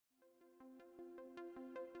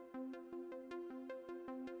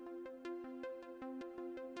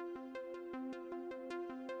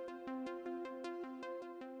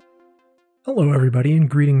Hello everybody, and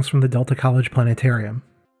greetings from the Delta College Planetarium.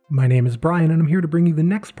 My name is Brian, and I'm here to bring you the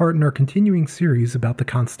next part in our continuing series about the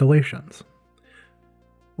constellations.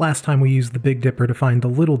 Last time we used the Big Dipper to find the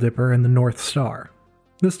Little Dipper and the North Star.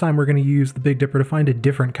 This time we're going to use the Big Dipper to find a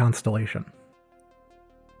different constellation.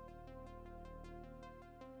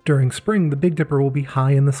 During spring, the Big Dipper will be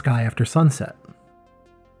high in the sky after sunset.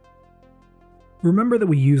 Remember that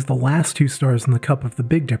we used the last two stars in the cup of the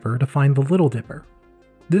Big Dipper to find the Little Dipper.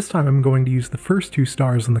 This time I'm going to use the first two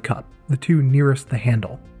stars in the cup, the two nearest the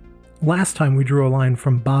handle. Last time we drew a line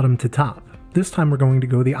from bottom to top. This time we're going to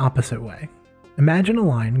go the opposite way. Imagine a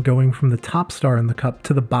line going from the top star in the cup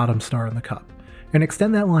to the bottom star in the cup, and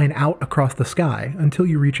extend that line out across the sky until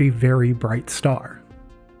you reach a very bright star.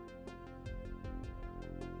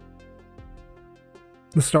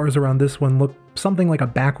 The stars around this one look something like a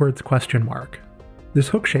backwards question mark. This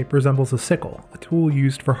hook shape resembles a sickle, a tool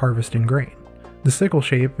used for harvesting grain. The sickle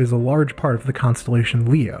shape is a large part of the constellation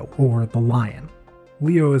Leo, or the Lion.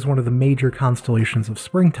 Leo is one of the major constellations of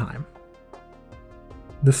springtime.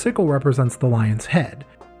 The sickle represents the lion's head,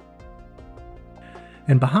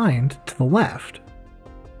 and behind, to the left,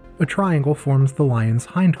 a triangle forms the lion's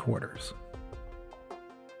hindquarters.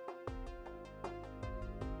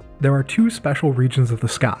 There are two special regions of the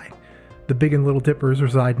sky. The Big and Little Dippers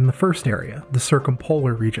reside in the first area, the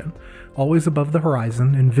circumpolar region, always above the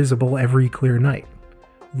horizon and visible every clear night.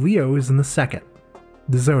 Leo is in the second,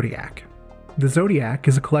 the zodiac. The zodiac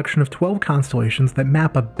is a collection of 12 constellations that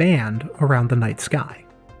map a band around the night sky.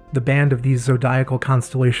 The band of these zodiacal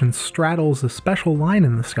constellations straddles a special line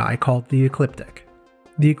in the sky called the ecliptic.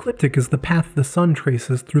 The ecliptic is the path the sun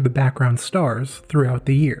traces through the background stars throughout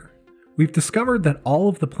the year. We've discovered that all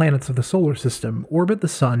of the planets of the solar system orbit the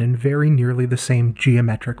sun in very nearly the same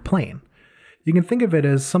geometric plane. You can think of it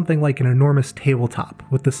as something like an enormous tabletop,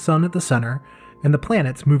 with the sun at the center and the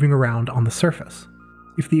planets moving around on the surface.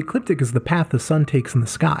 If the ecliptic is the path the sun takes in the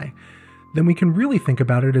sky, then we can really think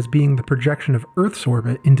about it as being the projection of Earth's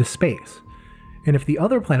orbit into space. And if the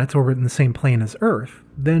other planets orbit in the same plane as Earth,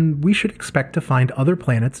 then we should expect to find other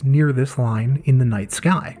planets near this line in the night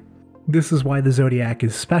sky. This is why the zodiac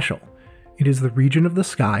is special. It is the region of the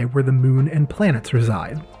sky where the moon and planets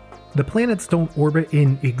reside. The planets don't orbit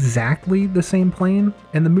in exactly the same plane,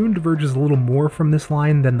 and the moon diverges a little more from this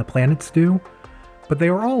line than the planets do, but they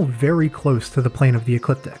are all very close to the plane of the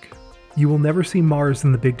ecliptic. You will never see Mars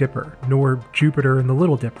in the Big Dipper, nor Jupiter in the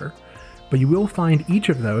Little Dipper, but you will find each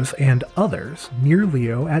of those and others near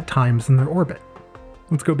Leo at times in their orbit.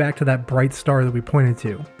 Let's go back to that bright star that we pointed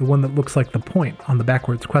to, the one that looks like the point on the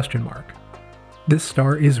backwards question mark. This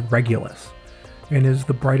star is Regulus, and is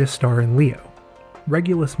the brightest star in Leo.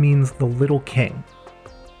 Regulus means the Little King.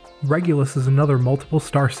 Regulus is another multiple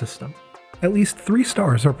star system. At least 3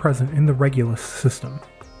 stars are present in the Regulus system.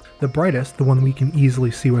 The brightest, the one we can easily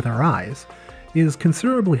see with our eyes, is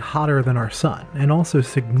considerably hotter than our sun, and also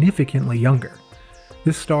significantly younger.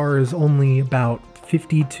 This star is only about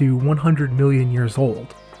 50 to 100 million years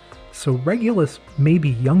old, so Regulus may be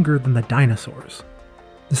younger than the dinosaurs.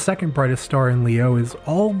 The second brightest star in Leo is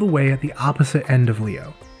all the way at the opposite end of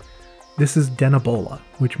Leo. This is Denebola,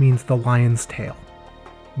 which means the lion's tail.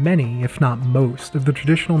 Many, if not most, of the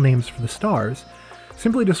traditional names for the stars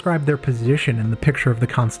simply describe their position in the picture of the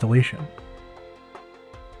constellation.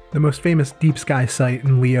 The most famous deep sky site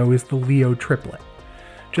in Leo is the Leo triplet.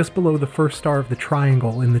 Just below the first star of the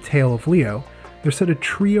triangle in the tail of Leo, there sit a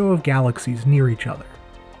trio of galaxies near each other.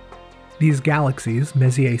 These galaxies,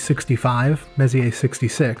 Messier 65, Messier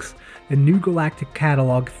 66, and New Galactic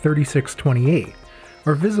Catalog 3628,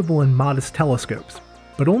 are visible in modest telescopes,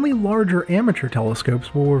 but only larger amateur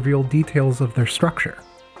telescopes will reveal details of their structure.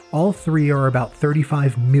 All 3 are about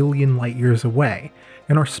 35 million light-years away,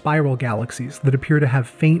 and are spiral galaxies that appear to have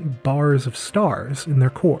faint bars of stars in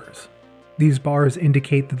their cores. These bars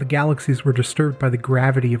indicate that the galaxies were disturbed by the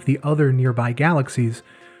gravity of the other nearby galaxies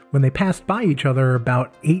when they passed by each other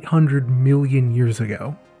about 800 million years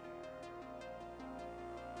ago.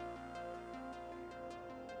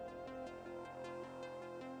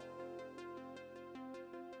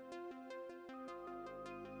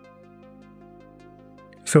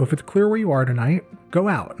 So if it's clear where you are tonight, go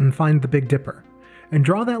out and find the Big Dipper, and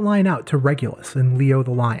draw that line out to Regulus and Leo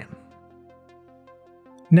the Lion.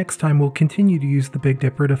 Next time we'll continue to use the Big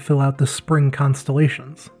Dipper to fill out the spring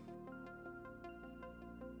constellations.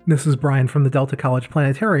 This is Brian from the Delta College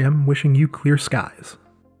Planetarium, wishing you clear skies.